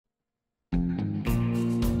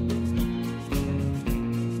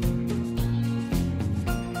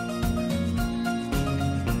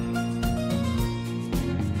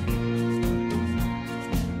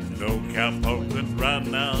cowpoke went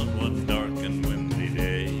riding out one dark and windy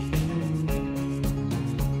day.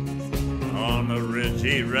 On a ridge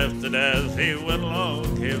he rested as he went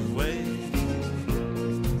along his way,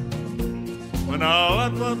 when all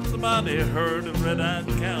at once the mighty herd of red-eyed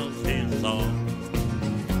cows he saw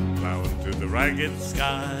plowing through the ragged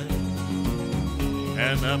sky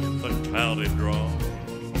and up the cloudy draw.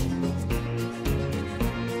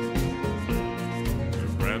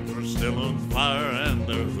 Their brands were still on fire and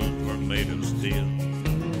their hooves were made of steel.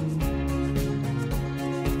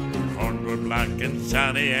 Their horns were black and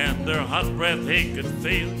shiny and their hot breath he could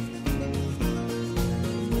feel.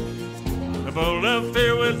 A bolt of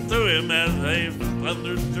fear went through him as they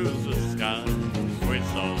thundered through the sky, for he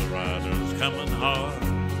saw the riders coming hard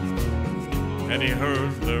and he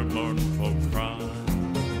heard their mournful cry.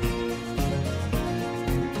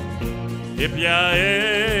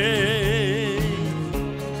 Yippee-yi-yay,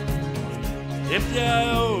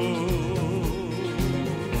 yippee-yi-oh,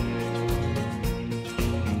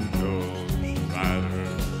 those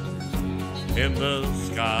riders in the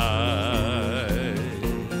sky.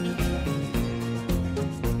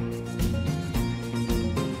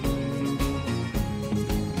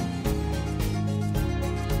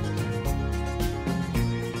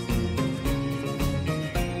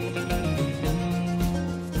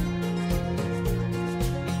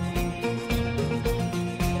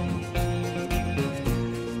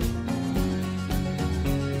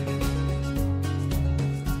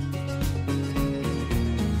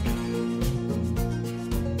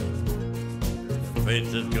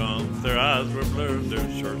 Faces had gone, their eyes were blurred, their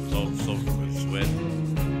shirts all soaked with sweat.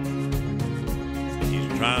 He's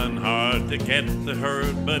trying hard to catch the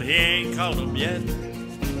herd, but he ain't caught them yet.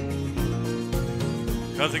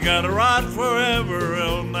 'Cause he got to ride forever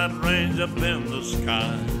on that range up in the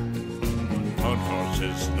sky. On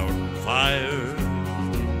horses snorting fire,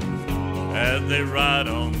 as they ride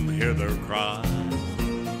on, hear their cry.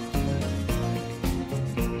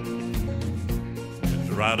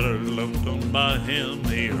 The rider looked on by him,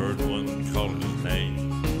 he heard one call his name.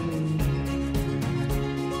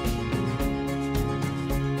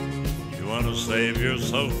 You want to save your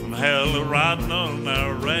soul from hell riding on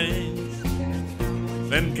our range?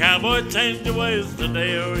 Then cowboy, change your ways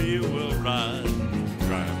today or you will ride,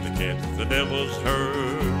 trying to catch the devil's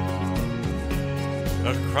herd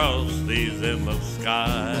across these endless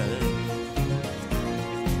skies.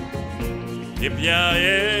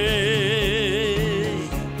 Yippee-yi-yay,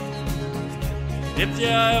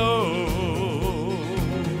 yippee-yi-oh,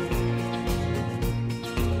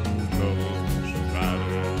 ghost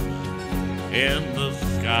riders in the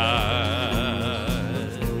sky,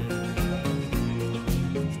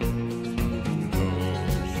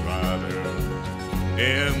 ghost riders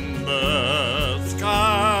in the